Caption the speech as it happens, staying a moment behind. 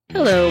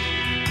Hello.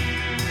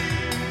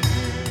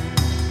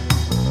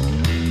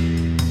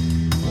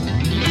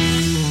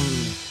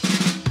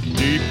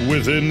 Deep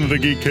within the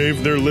Geek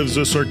Cave, there lives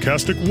a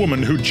sarcastic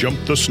woman who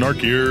jumped the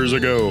snark years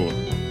ago.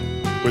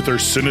 With her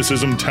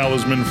cynicism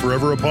talisman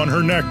forever upon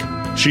her neck,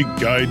 she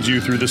guides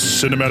you through the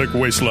cinematic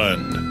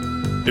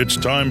wasteland. It's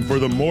time for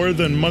the more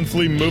than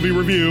monthly movie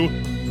review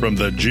from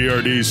the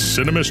GRD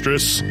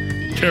Cinemistress,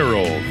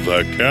 Carol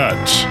the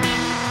Cat.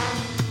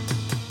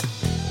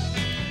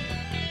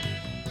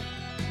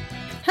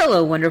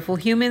 Hello, wonderful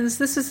humans.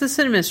 This is the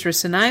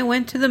Cinemistress, and I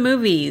went to the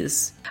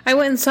movies. I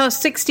went and saw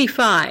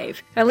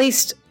 65. At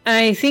least,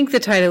 I think the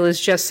title is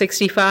just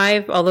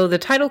 65, although the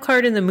title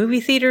card in the movie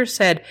theater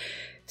said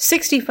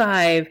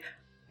 65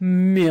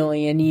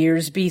 million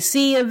years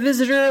BC, a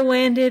visitor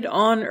landed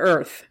on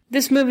Earth.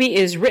 This movie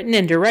is written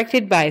and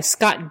directed by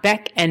Scott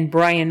Beck and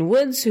Brian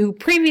Woods, who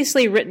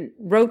previously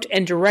wrote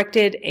and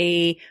directed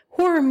a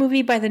horror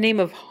movie by the name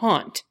of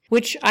Haunt,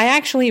 which I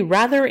actually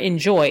rather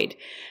enjoyed.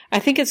 I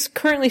think it's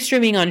currently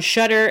streaming on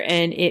Shudder,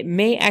 and it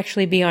may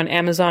actually be on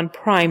Amazon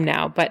Prime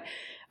now, but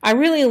I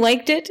really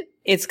liked it.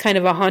 It's kind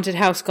of a haunted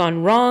house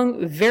gone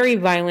wrong, very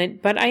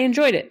violent, but I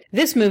enjoyed it.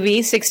 This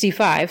movie,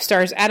 65,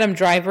 stars Adam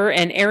Driver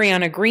and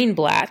Ariana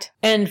Greenblatt,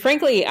 and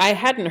frankly, I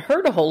hadn't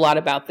heard a whole lot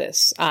about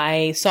this.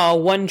 I saw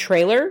one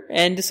trailer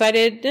and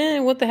decided,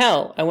 what the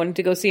hell? I wanted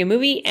to go see a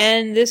movie,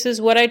 and this is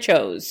what I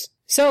chose.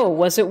 So,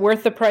 was it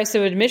worth the price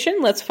of admission?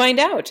 Let's find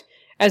out.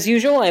 As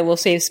usual, I will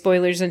save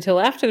spoilers until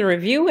after the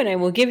review, and I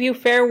will give you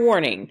fair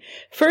warning.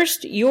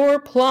 First, your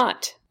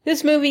plot.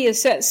 This movie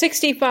is set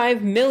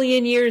 65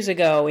 million years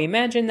ago,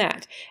 imagine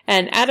that,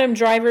 and Adam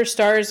Driver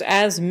stars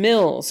as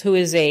Mills, who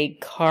is a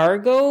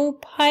cargo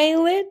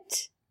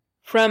pilot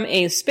from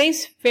a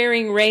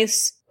spacefaring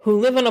race who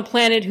live on a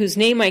planet whose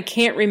name I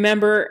can't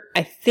remember.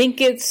 I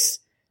think it's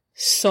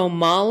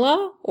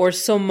Somala or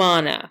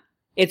Somana.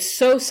 It's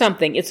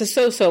something. It's a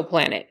so-so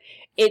planet.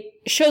 It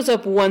shows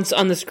up once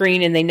on the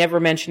screen and they never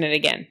mention it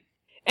again.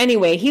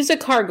 Anyway, he's a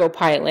cargo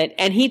pilot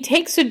and he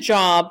takes a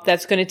job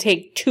that's going to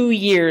take 2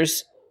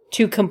 years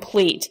to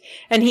complete.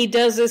 And he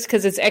does this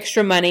because it's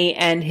extra money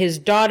and his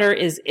daughter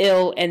is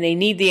ill and they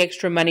need the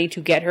extra money to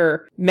get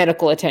her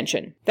medical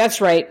attention. That's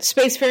right,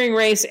 spacefaring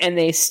race, and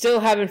they still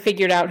haven't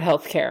figured out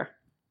healthcare.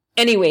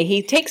 Anyway,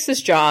 he takes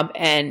this job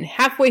and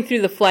halfway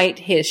through the flight,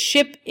 his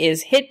ship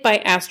is hit by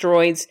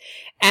asteroids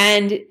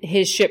and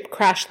his ship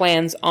crash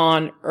lands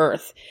on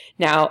Earth.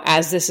 Now,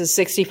 as this is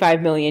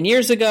 65 million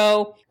years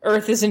ago,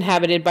 Earth is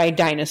inhabited by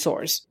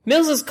dinosaurs.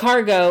 Mills's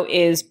cargo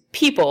is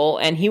people,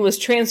 and he was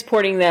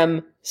transporting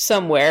them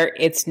somewhere.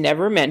 It's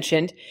never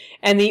mentioned.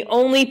 And the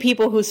only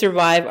people who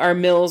survive are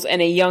Mills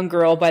and a young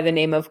girl by the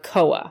name of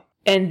Koa.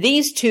 And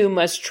these two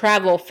must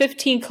travel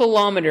 15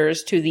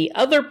 kilometers to the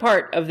other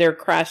part of their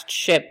crashed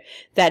ship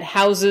that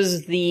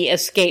houses the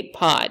escape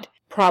pod.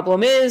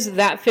 Problem is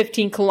that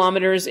 15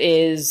 kilometers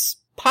is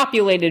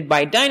populated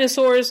by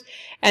dinosaurs,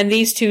 and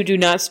these two do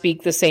not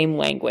speak the same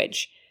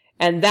language.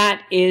 And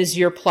that is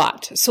your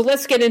plot. So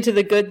let's get into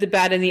the good, the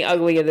bad, and the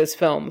ugly of this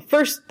film.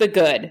 First, the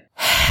good.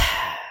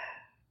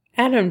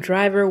 Adam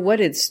Driver, what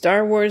did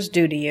Star Wars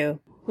do to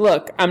you?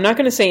 Look, I'm not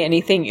going to say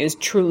anything is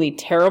truly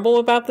terrible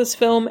about this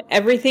film.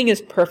 Everything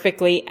is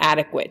perfectly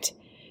adequate.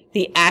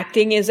 The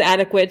acting is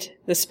adequate.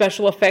 The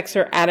special effects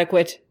are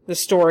adequate. The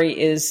story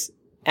is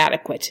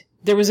adequate.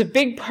 There was a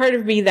big part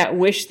of me that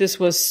wished this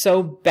was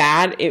so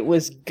bad it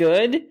was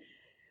good,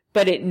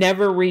 but it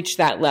never reached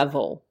that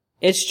level.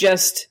 It's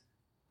just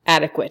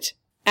adequate.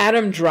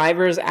 Adam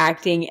Driver's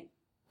acting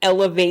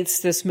elevates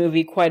this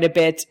movie quite a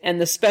bit,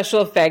 and the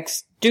special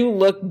effects do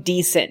look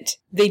decent.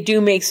 They do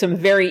make some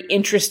very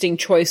interesting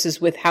choices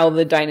with how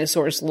the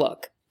dinosaurs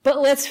look. But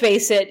let's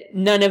face it,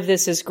 none of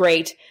this is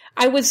great.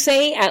 I would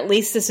say at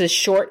least this is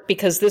short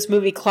because this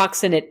movie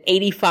clocks in at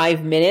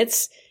 85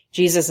 minutes.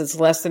 Jesus, it's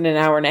less than an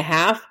hour and a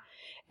half.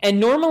 And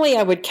normally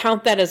I would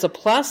count that as a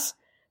plus,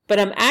 but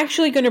I'm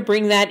actually going to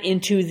bring that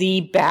into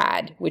the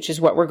bad, which is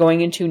what we're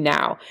going into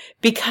now.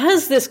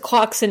 Because this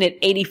clocks in at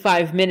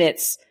 85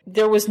 minutes,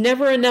 there was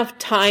never enough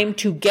time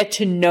to get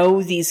to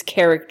know these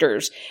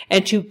characters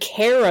and to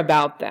care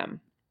about them.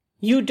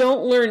 You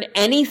don't learn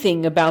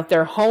anything about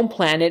their home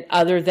planet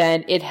other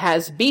than it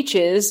has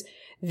beaches,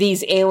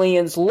 these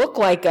aliens look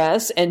like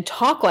us and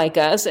talk like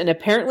us, and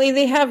apparently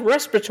they have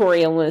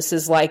respiratory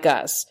illnesses like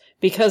us,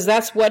 because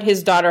that's what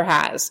his daughter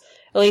has.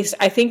 At least,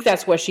 I think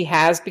that's what she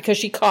has, because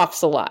she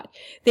coughs a lot.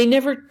 They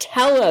never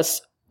tell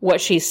us what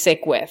she's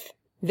sick with.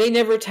 They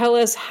never tell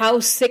us how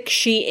sick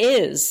she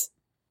is.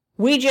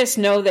 We just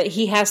know that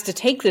he has to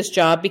take this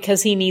job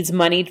because he needs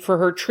money for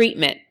her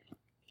treatment.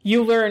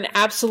 You learn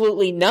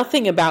absolutely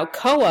nothing about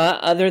Koa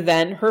other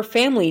than her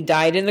family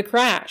died in the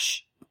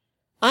crash.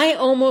 I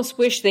almost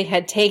wish they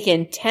had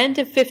taken 10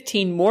 to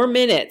 15 more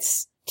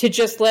minutes to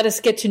just let us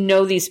get to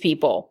know these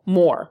people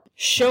more.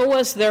 Show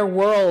us their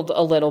world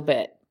a little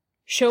bit.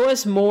 Show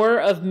us more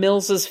of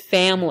Mills's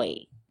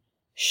family.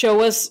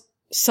 Show us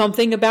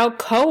something about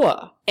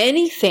Koa.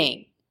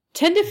 Anything.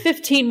 10 to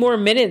 15 more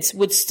minutes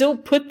would still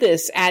put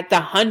this at the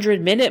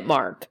 100-minute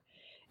mark.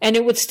 And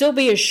it would still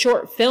be a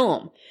short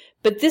film.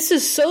 But this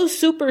is so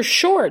super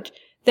short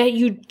that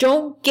you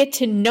don't get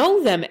to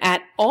know them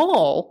at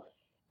all,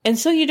 and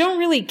so you don't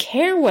really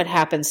care what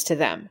happens to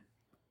them.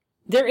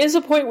 There is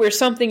a point where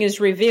something is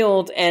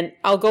revealed, and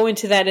I'll go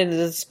into that in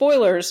the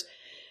spoilers,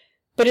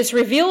 but it's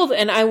revealed,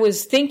 and I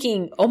was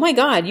thinking, oh my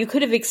god, you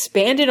could have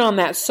expanded on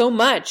that so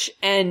much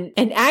and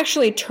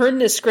actually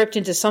turned the script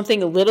into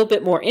something a little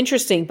bit more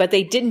interesting, but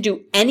they didn't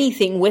do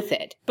anything with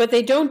it. But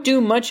they don't do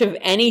much of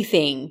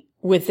anything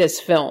with this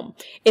film.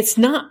 It's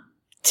not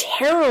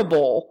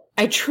terrible.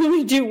 I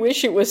truly do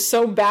wish it was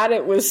so bad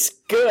it was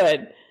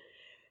good,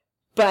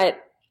 but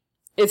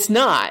it's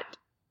not.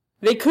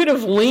 They could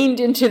have leaned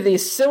into the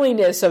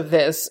silliness of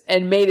this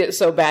and made it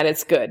so bad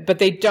it's good, but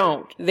they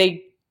don't.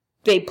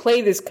 They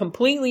play this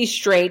completely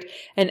straight,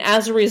 and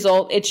as a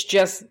result, it's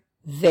just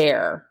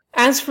there.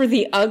 As for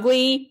the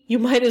ugly, you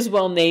might as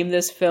well name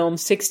this film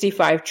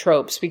 65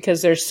 Tropes,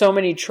 because there's so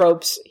many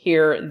tropes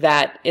here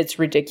that it's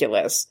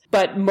ridiculous.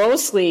 But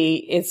mostly,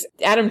 it's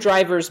Adam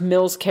Driver's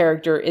Mills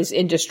character is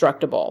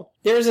indestructible.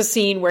 There's a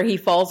scene where he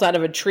falls out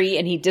of a tree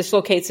and he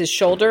dislocates his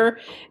shoulder,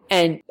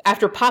 and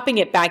after popping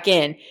it back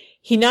in,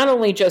 he not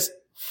only just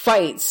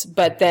fights,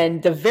 but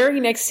then the very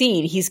next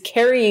scene, he's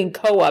carrying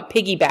Koa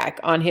piggyback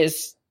on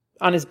his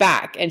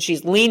back, and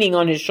she's leaning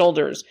on his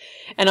shoulders.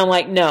 And I'm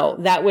like, no,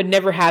 that would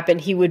never happen.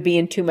 He would be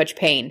in too much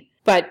pain.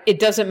 But it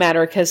doesn't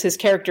matter because his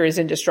character is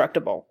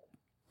indestructible.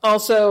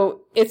 Also,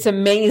 it's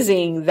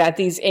amazing that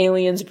these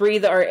aliens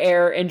breathe our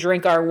air and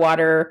drink our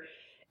water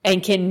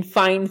and can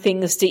find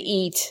things to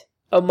eat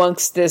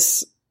amongst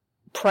this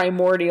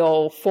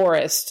primordial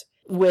forest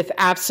with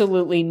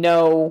absolutely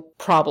no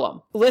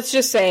problem. Let's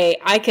just say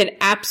I could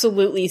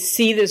absolutely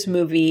see this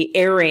movie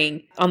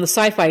airing on the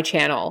Sci-Fi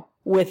Channel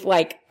with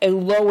like a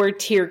lower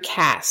tier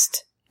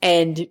cast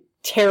and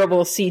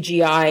terrible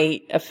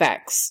CGI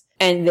effects,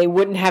 and they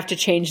wouldn't have to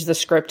change the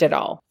script at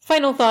all.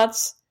 Final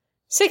thoughts.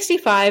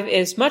 65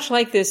 is much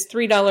like this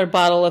 $3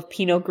 bottle of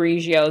Pinot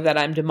Grigio that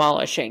I'm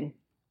demolishing.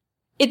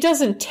 It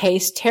doesn't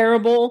taste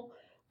terrible,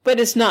 but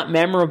it's not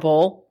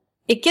memorable.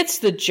 It gets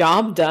the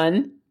job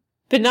done,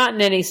 but not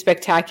in any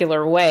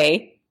spectacular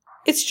way.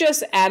 It's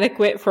just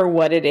adequate for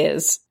what it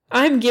is.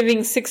 I'm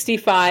giving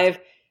 65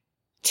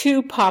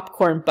 2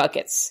 popcorn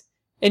buckets.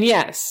 And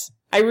yes,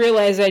 I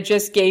realize I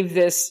just gave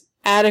this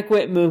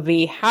adequate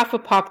movie half a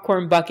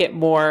popcorn bucket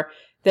more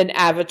than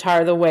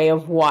Avatar: The Way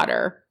of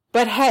Water.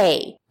 But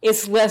hey,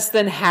 it's less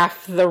than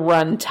half the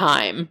run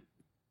time.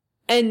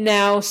 And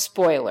now,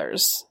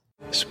 spoilers.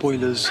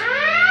 Spoilers.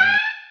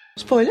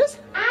 Spoilers?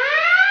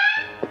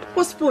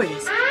 What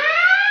spoilers?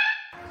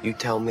 You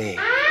tell me.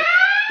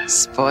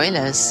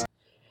 Spoilers.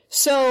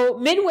 So,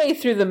 midway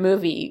through the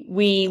movie,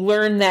 we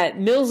learn that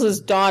Mills's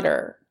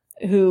daughter,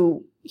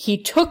 who he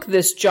took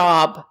this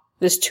job,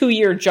 this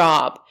 2-year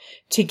job,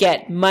 to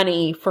get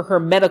money for her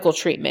medical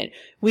treatment.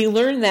 We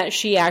learn that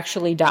she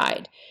actually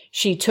died.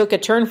 She took a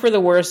turn for the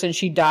worse and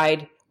she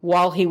died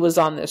while he was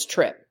on this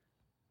trip.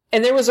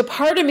 And there was a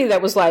part of me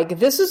that was like,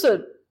 this is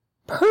a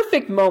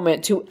perfect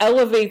moment to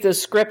elevate the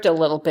script a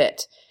little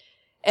bit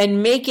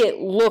and make it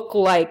look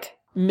like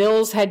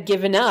Mills had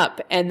given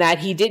up and that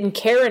he didn't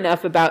care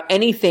enough about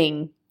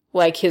anything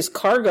like his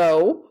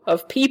cargo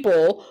of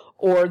people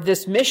or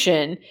this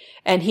mission,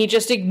 and he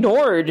just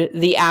ignored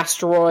the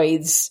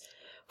asteroids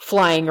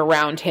flying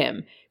around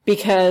him.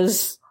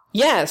 Because,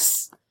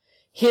 yes,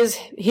 his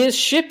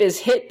ship is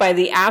hit by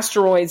the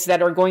asteroids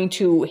that are going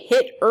to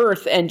hit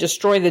Earth and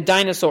destroy the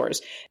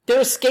dinosaurs.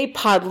 Their escape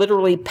pod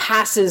literally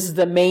passes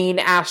the main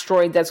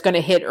asteroid that's going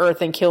to hit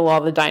Earth and kill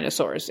all the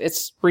dinosaurs.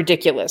 It's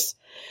ridiculous.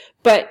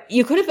 But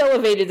you could have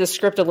elevated the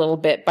script a little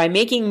bit by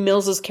making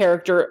Mills's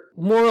character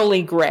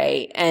morally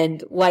gray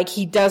and like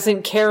he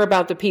doesn't care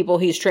about the people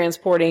he's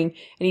transporting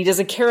and he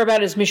doesn't care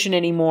about his mission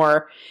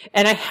anymore.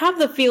 And I have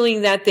the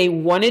feeling that they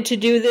wanted to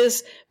do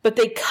this, but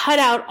they cut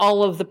out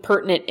all of the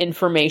pertinent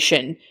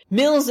information.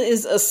 Mills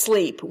is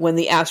asleep when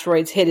the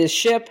asteroids hit his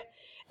ship,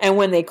 and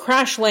when they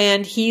crash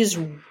land, he's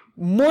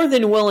more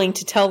than willing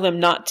to tell them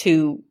not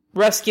to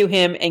rescue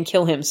him and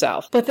kill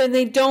himself. But then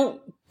they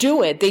don't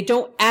do it. They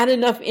don't add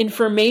enough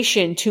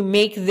information to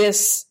make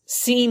this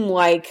seem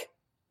like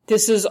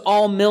this is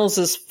all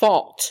Mills's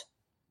fault.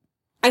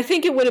 I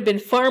think it would have been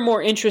far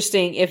more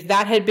interesting if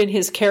that had been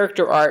his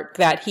character arc,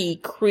 that he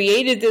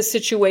created this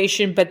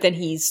situation, but then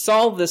he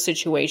solved the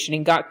situation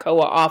and got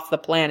Koa off the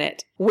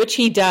planet, which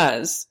he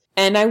does.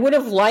 And I would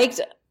have liked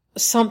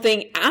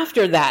something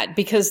after that,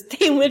 because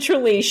they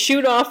literally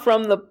shoot off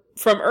from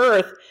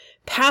Earth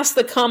past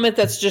the comet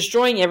that's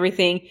destroying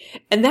everything,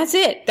 and that's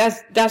it.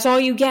 That's all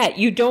you get.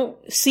 You don't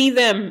see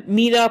them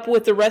meet up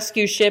with the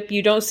rescue ship.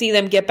 You don't see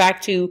them get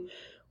back to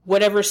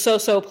whatever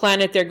so-so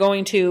planet they're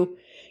going to.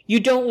 You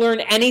don't learn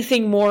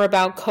anything more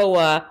about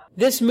Koa.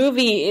 This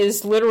movie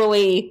is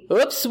literally,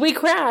 oops, we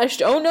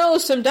crashed. Oh no,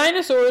 some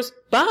dinosaurs.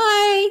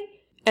 Bye!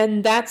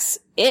 And that's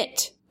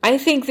it. I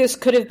think this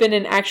could have been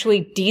an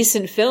actually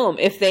decent film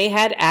if they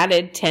had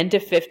added 10 to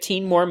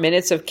 15 more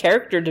minutes of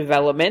character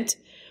development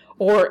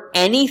or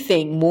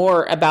anything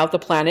more about the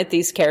planet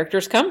these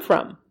characters come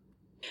from.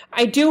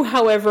 I do,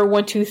 however,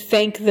 want to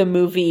thank the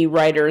movie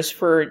writers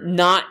for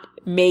not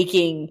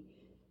making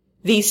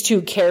these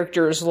two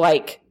characters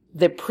like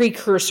the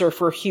precursor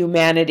for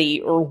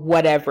humanity or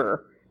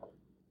whatever.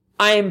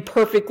 I am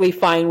perfectly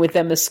fine with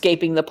them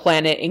escaping the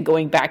planet and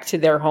going back to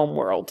their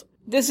homeworld.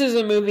 This is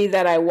a movie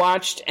that I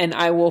watched and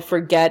I will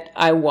forget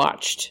I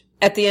watched.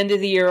 At the end of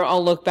the year,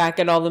 I'll look back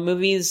at all the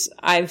movies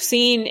I've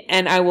seen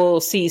and I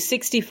will see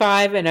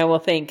 65 and I will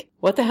think,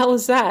 what the hell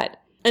is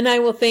that? And I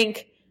will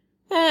think,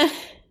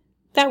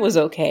 that was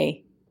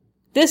okay.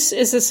 This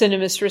is the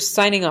Cinemistress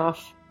signing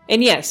off.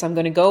 And yes, I'm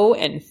going to go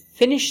and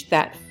finish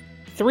that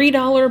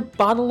 $3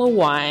 bottle of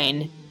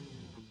wine.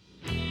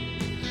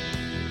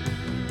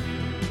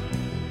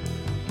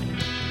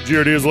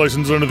 GRD is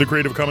licensed under the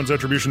Creative Commons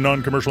Attribution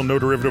Non-Commercial No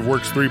Derivative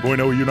Works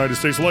 3.0 United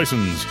States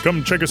license.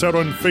 Come check us out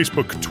on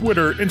Facebook,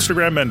 Twitter,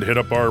 Instagram, and hit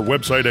up our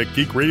website at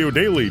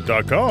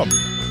geekradiodaily.com.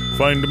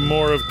 Find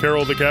more of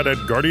Carol the Cat at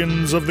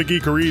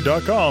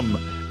guardiansofthegeekery.com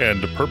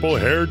and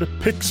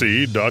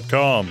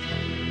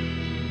purplehairedpixie.com.